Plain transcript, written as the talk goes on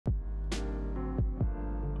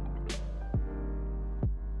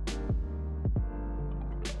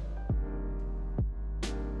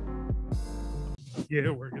Yeah,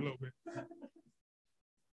 it'll work a little bit.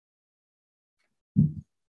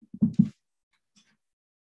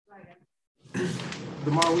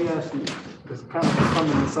 DeMar, we actually just kind of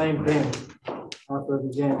becoming the same thing after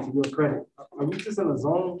the game, to your credit. Are you just in a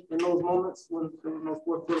zone in those moments, in those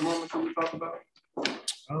fourth quarter moments that we talk about?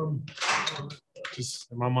 Just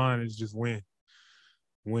in my mind is just win,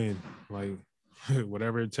 like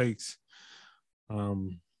whatever it takes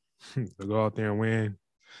to go out there and win.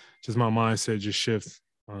 Just my mindset just shifts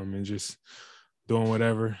and just doing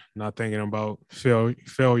whatever, not thinking about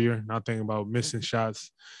failure, not thinking about missing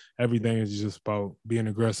shots. Everything is just about being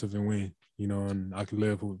aggressive and win, and I can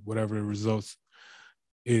live with whatever the results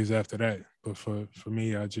is after that. But for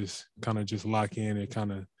me, I just kind of just lock in and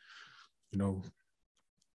kind of,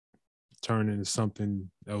 turn into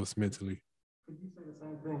something else mentally. Could you say the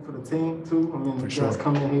same thing for the team too? I mean, for you sure. guys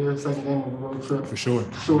come in here, second game of the road trip. For sure.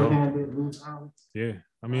 Short-handed, lose out. Yeah.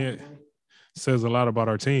 I mean, it says a lot about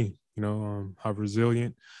our team, how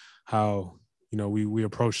resilient, how, we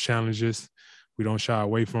approach challenges. We don't shy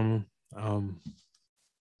away from them.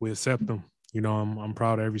 We accept them. I'm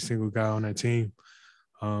proud of every single guy on that team.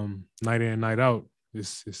 Night in, night out,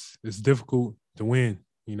 it's difficult to win,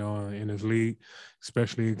 in this league,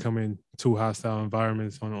 especially coming to hostile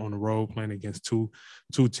environments on the road, playing against two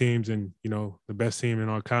teams and, the best team in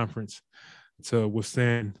our conference, to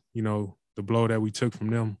withstand, the blow that we took from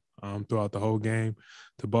them throughout the whole game,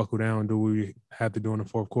 to buckle down and do what we had to do in the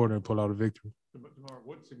fourth quarter and pull out a victory. DeMar,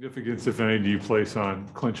 what significance, if any, do you place on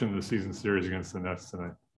clinching the season series against the Nets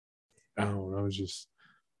tonight? I don't know. It's just,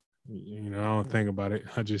 I don't think about it.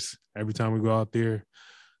 I just, every time we go out there,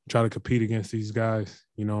 try to compete against these guys.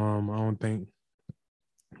 I don't think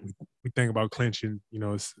we think about clinching,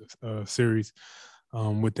 a series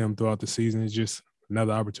with them throughout the season. It's just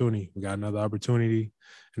another opportunity. We got another opportunity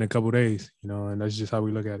in a couple of days, and that's just how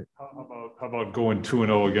we look at it. How about going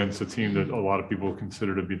 2-0 against a team that a lot of people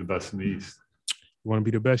consider to be the best in the East? You want to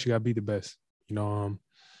be the best, you got to be the best.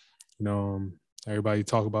 Everybody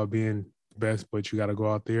talk about being the best, but you got to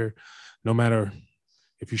go out there. No matter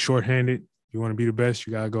if you're shorthanded, you want to be the best,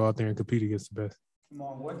 you got to go out there and compete against the best.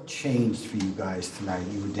 DeMar, what changed for you guys tonight?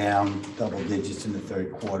 You were down double digits in the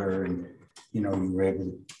third quarter, and, you were able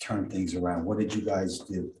to turn things around. What did you guys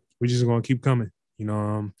do? We're just going to keep coming.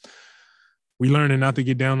 We learning not to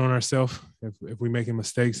get down on ourselves if we making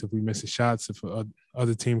mistakes, if we missing shots, if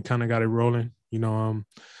other team kind of got it rolling.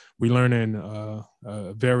 We learning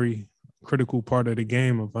a very critical part of the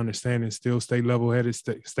game of understanding, still stay level-headed,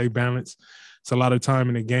 stay balanced. It's a lot of time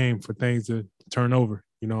in the game for things to turn over.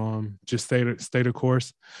 Just stay the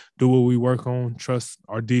course, do what we work on, trust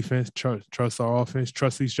our defense, trust our offense,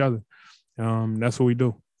 trust each other. That's what we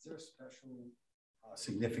do. Is there a special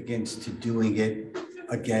significance to doing it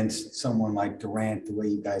against someone like Durant, the way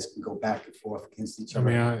you guys can go back and forth against each other?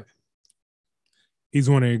 I mean, he's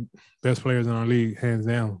one of the best players in our league, hands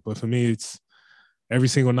down. But for me, it's every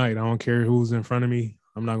single night. I don't care who's in front of me.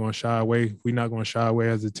 I'm not going to shy away. We're not going to shy away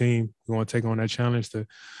as a team. We're going to take on that challenge to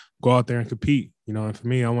go out there and compete. And for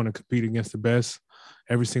me, I want to compete against the best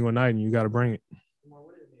every single night, and you got to bring it.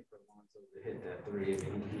 What did it mean for Lonzo to hit that three? I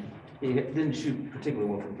mean, he didn't shoot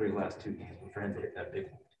particularly well from three last 2 games, but for him to hit that big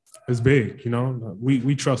one. It's big,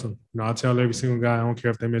 We trust him. I tell every single guy, I don't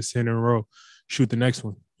care if they miss 10 in a row, shoot the next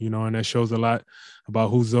one, and that shows a lot about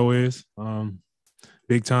who Zoe is.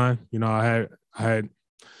 Big time. I had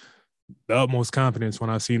the utmost confidence when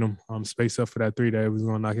I seen him space up for that three that he was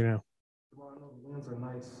going to knock it down. Well, I know the wins are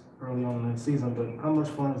nice early on in the season, but how much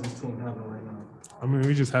fun is this team having right now? I mean,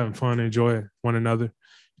 we're just having fun and enjoy one another.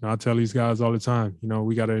 I tell these guys all the time,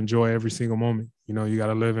 we got to enjoy every single moment. You got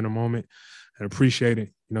to live in a moment and appreciate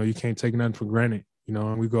it. You can't take nothing for granted.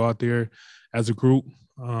 And we go out there as a group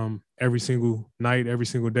every single night, every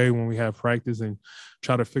single day when we have practice and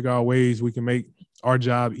try to figure out ways we can make our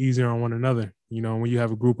job easier on one another. When you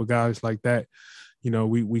have a group of guys like that,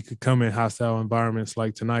 we could come in hostile environments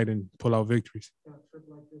like tonight and pull out victories. A trip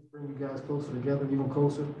like this bring you guys closer together, even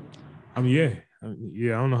closer? I mean, yeah. I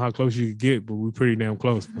don't know how close you could get, but we're pretty damn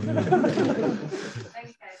close.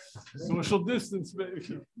 Social distance,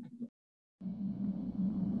 baby.